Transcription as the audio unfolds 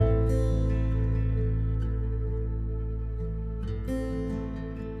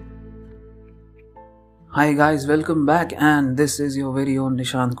Hi guys, welcome back, and this is your very own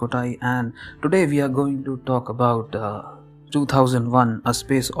Nishant Kotai, and today we are going to talk about 2001 A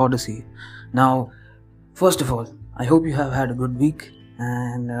Space Odyssey. Now, first of all, I hope you have had a good week,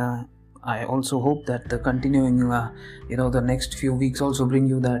 and I also hope that the continuing the next few weeks also bring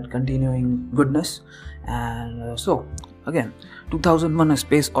you that continuing goodness. And so again, 2001 A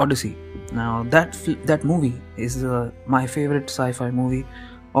Space Odyssey. Now that movie is my favorite sci-fi movie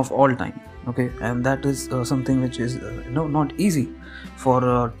of all time. Okay, and that is something which is not easy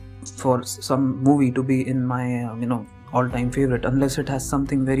for some movie to be in my all-time favorite, unless it has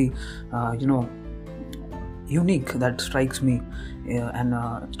something very unique that strikes me and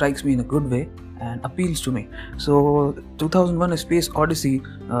strikes me in a good way and appeals to me. So 2001 A Space Odyssey,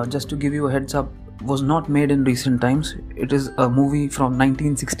 just to give you a heads up, was not made in recent times. It is a movie from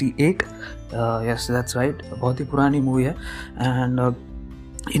 1968. Yes, that's right, बहुत ही पुरानी movie है. And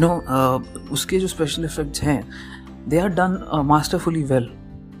उसके जो special effects हैं, they are done masterfully well.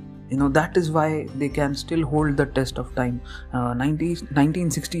 That is why they can still hold the test of time.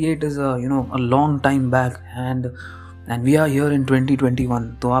 1968 is a long time back, and we are here in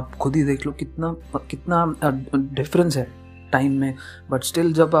 2021. तो आप खुद ही देख लो कितना difference है time में, but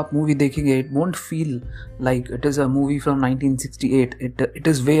still जब आप movie देखेंगे, it won't feel like it is a movie from 1968. It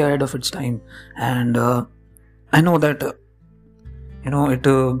is way ahead of its time, and I know that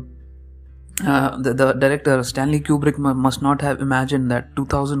the director Stanley Kubrick must not have imagined that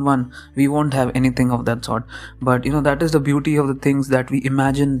 2001 we won't have anything of that sort. But that is the beauty of the things that we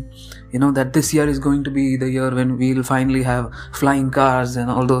imagine. That this year is going to be the year when we'll finally have flying cars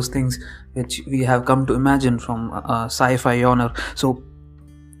and all those things which we have come to imagine from sci-fi genre. So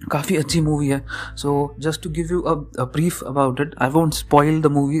काफ़ी अच्छी movie है. So just to give you a brief about it, I won't spoil the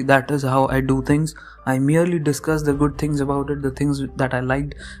movie. That is how I do things. I merely discuss the good things about it, the things that I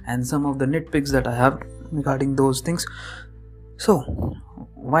liked, and some of the nitpicks that I have regarding those things. So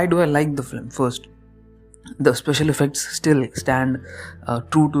why do I like the film? First, the special effects still stand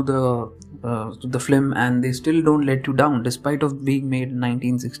true to the film, and they still don't let you down despite of being made in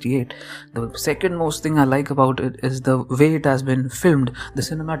 1968. The second most thing I like about it is the way it has been filmed, the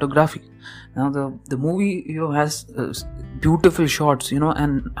cinematography. Now the movie has beautiful shots,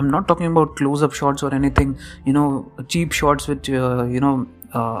 and I'm not talking about close-up shots or anything, cheap shots which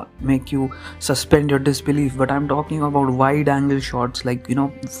make you suspend your disbelief, but I'm talking about wide angle shots, like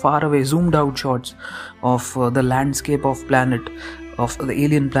far away zoomed out shots of the landscape of the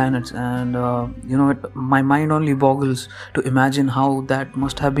alien planets, and my mind only boggles to imagine how that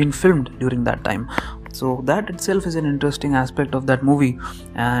must have been filmed during that time. So that itself is an interesting aspect of that movie,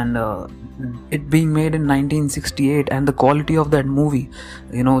 and it being made in 1968 and the quality of that movie,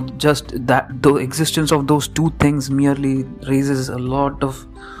 just that the existence of those two things merely raises a lot of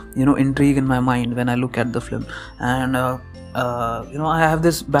intrigue in my mind when I look at the film. And I have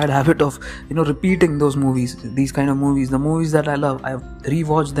this bad habit of repeating those movies, these kind of movies, the movies that I love. I've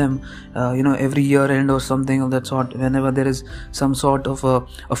rewatched them every year end or something of that sort, whenever there is some sort of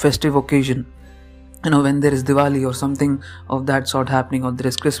a festive occasion, when there is Diwali or something of that sort happening, or there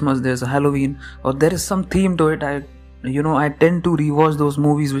is Christmas, there is a Halloween, or there is some theme to it. I tend to rewatch those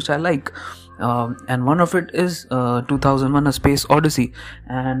movies which I like, and one of it is 2001 A Space Odyssey.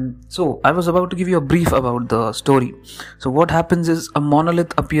 And so I was about to give you a brief about the story. So what happens is a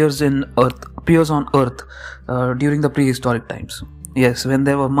monolith appears on Earth during the prehistoric times. Yes, when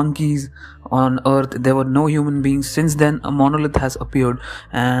there were monkeys on Earth, there were no human beings. Since then, a monolith has appeared,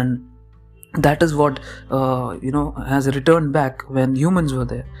 and that is what has returned back when humans were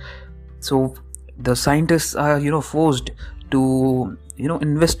there. So the scientists are forced to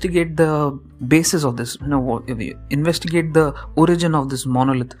investigate the basis of this, investigate the origin of this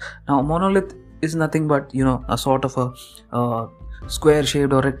monolith. Now a monolith is nothing but a sort of a square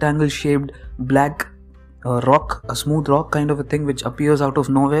shaped or rectangle shaped black rock, a smooth rock kind of a thing, which appears out of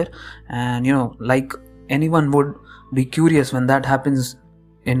nowhere. And like anyone would be curious when that happens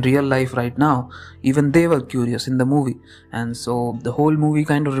in real life right now, even they were curious in the movie. And so the whole movie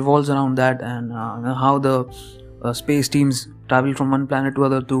kind of revolves around that, and how the space teams travel from one planet to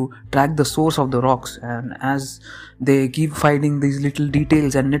other to track the source of the rocks. And as they keep finding these little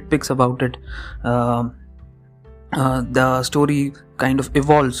details and nitpicks about it, the story kind of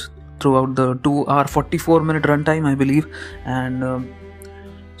evolves throughout the 2-hour 44-minute runtime, I believe. And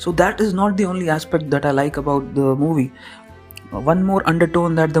so that is not the only aspect that I like about the movie. One more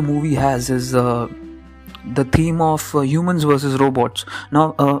undertone that the movie has is the theme of humans versus robots.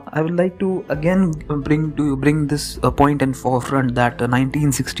 Now I would like to again bring this point in forefront that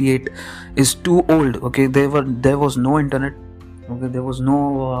 1968 is too old. Okay, there was no internet Okay, there was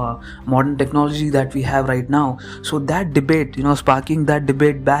no modern technology that we have right now. So that debate, sparking that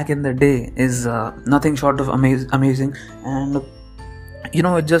debate back in the day is nothing short of amazing. And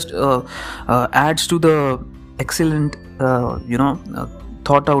it just adds to the excellent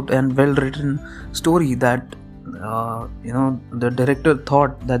thought out and well written story that the director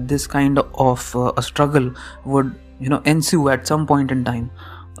thought that this kind of a struggle would ensue at some point in time.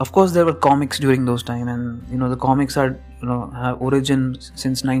 Of course, there were comics during those time, and the comics are have origin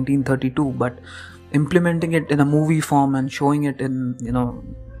since 1932, but implementing it in a movie form and showing it in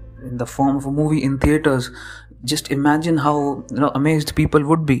the form of a movie in theaters, just imagine how amazed people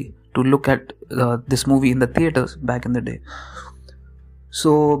would be to look at this movie in the theaters back in the day.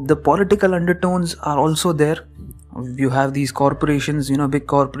 So the political undertones are also there. You have these corporations, big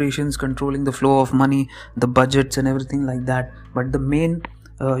corporations controlling the flow of money, the budgets and everything like that. But the main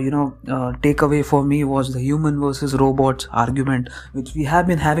takeaway for me was the human versus robots argument, which we have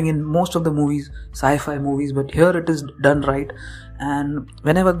been having in most of the movies, sci-fi movies, but here it is done right. And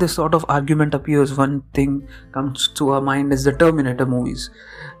whenever this sort of argument appears, one thing comes to our mind is the Terminator movies.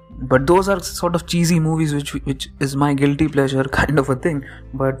 But those are sort of cheesy movies, which is my guilty pleasure kind of a thing.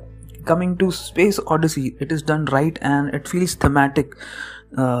 But coming to Space Odyssey, it is done right and it feels thematic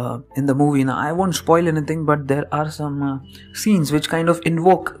in the movie. Now, I won't spoil anything, but there are some scenes which kind of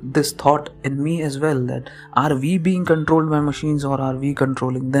invoke this thought in me as well, that are we being controlled by machines or are we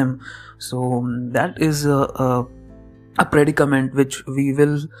controlling them? So that is a predicament which we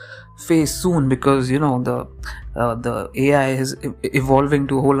will face soon, because the AI is evolving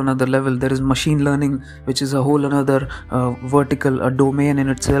to a whole another level. There is machine learning, which is a whole another vertical, a domain in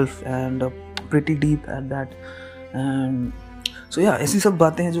itself, and pretty deep at that. And so yeah, ऐसी सब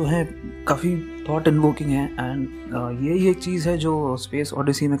बातें जो हैं काफ़ी thought invoking हैं. And यही एक चीज़ है जो स्पेस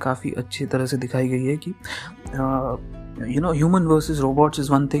ऑडिसी में काफ़ी अच्छी तरह से दिखाई गई है कि human versus robots is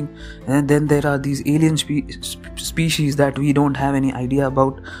one thing, and then there are these alien species that we don't have any idea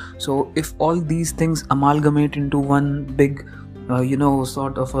about. So if all these things amalgamate into one big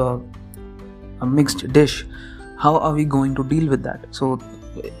sort of a mixed dish, how are we going to deal with that? So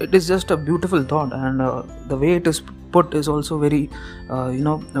it is just a beautiful thought, and the way it is put is also very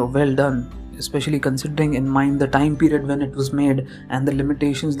well done, especially considering in mind the time period when it was made and the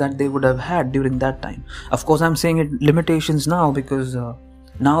limitations that they would have had during that time. Of course, I'm saying it limitations now because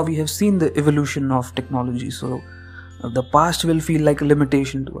now we have seen the evolution of technology, so the past will feel like a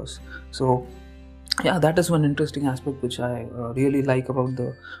limitation to us. So yeah, that is one interesting aspect which I really like about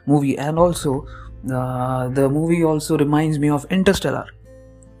the movie. And also the movie also reminds me of Interstellar,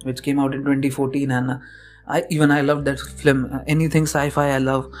 which came out in 2014, and I love that film. Anything sci-fi I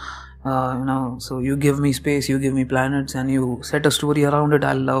love. So you give me space, you give me planets, and you set a story around it.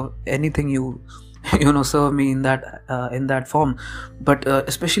 I love anything you serve me in that form. But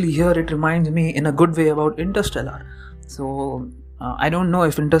especially here, it reminds me in a good way about Interstellar. So I don't know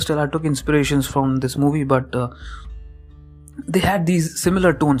if Interstellar took inspirations from this movie, but they had these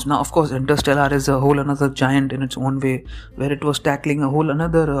similar tones. Now, of course, Interstellar is a whole another giant in its own way, where it was tackling a whole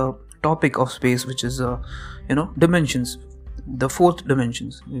another topic of space, which is dimensions. The fourth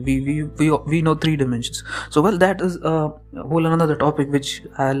dimensions. We know 3 dimensions. So well, that is a whole another topic which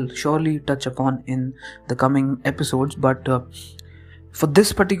I'll surely touch upon in the coming episodes. But for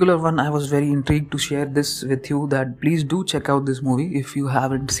this particular one, I was very intrigued to share this with you, that please do check out this movie if you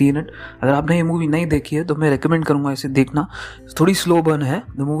haven't seen it. अगर आपने ये movie नहीं देखी है तो मैं recommend करूँगा इसे देखना. थोड़ी slow burn है.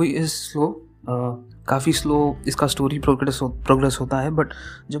 The movie is slow. काफ़ी स्लो इसका स्टोरी प्रोग्रेस होता है, बट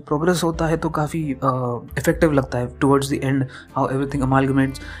जब प्रोग्रेस होता है तो काफ़ी इफेक्टिव लगता है towards the end, how everything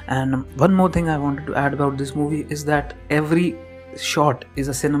amalgamates. And one more thing I wanted to add about this movie is that every shot is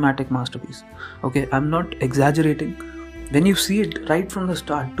a cinematic masterpiece. Okay, I'm not exaggerating. When you see it right from the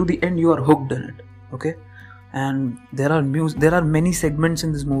start to the end, you are hooked in it. Okay, and there are many segments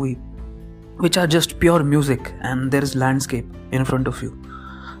in this movie which are just pure music, and there is landscape in front of you.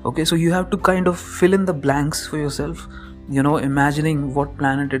 Okay, so you have to kind of fill in the blanks for yourself, imagining what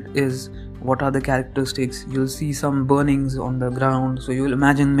planet it is, what are the characteristics. You'll see some burnings on the ground, so you'll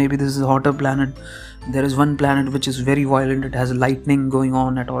imagine maybe this is a hotter planet. There is one planet which is very violent, it has lightning going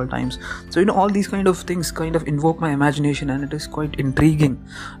on at all times. So all these kind of things kind of invoke my imagination, and it is quite intriguing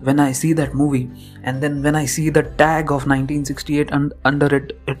when I see that movie. And then when I see the tag of 1968 under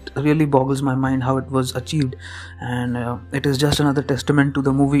it, it really boggles my mind how it was achieved. And it is just another testament to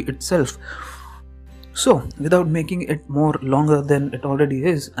the movie itself. So without making it more longer than it already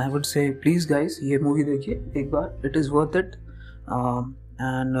is, I would say please guys, ये movie देखिए एक बार. It is worth it.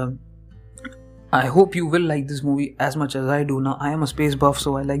 And I hope you will like this movie as much as I do. Now, I am a space buff,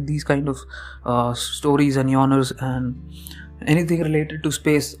 so I like these kind of stories and genres, and anything related to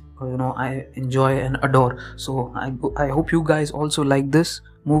space, I enjoy and adore. So I hope you guys also like this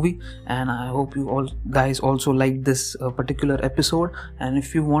movie, and I hope you all guys also like this particular episode. And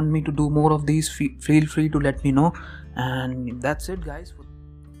if you want me to do more of these, feel free to let me know. And that's it, guys.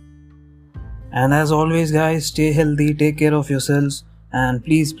 And as always, guys, stay healthy, take care of yourselves, and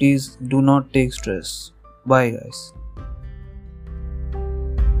please do not take stress. Bye, guys.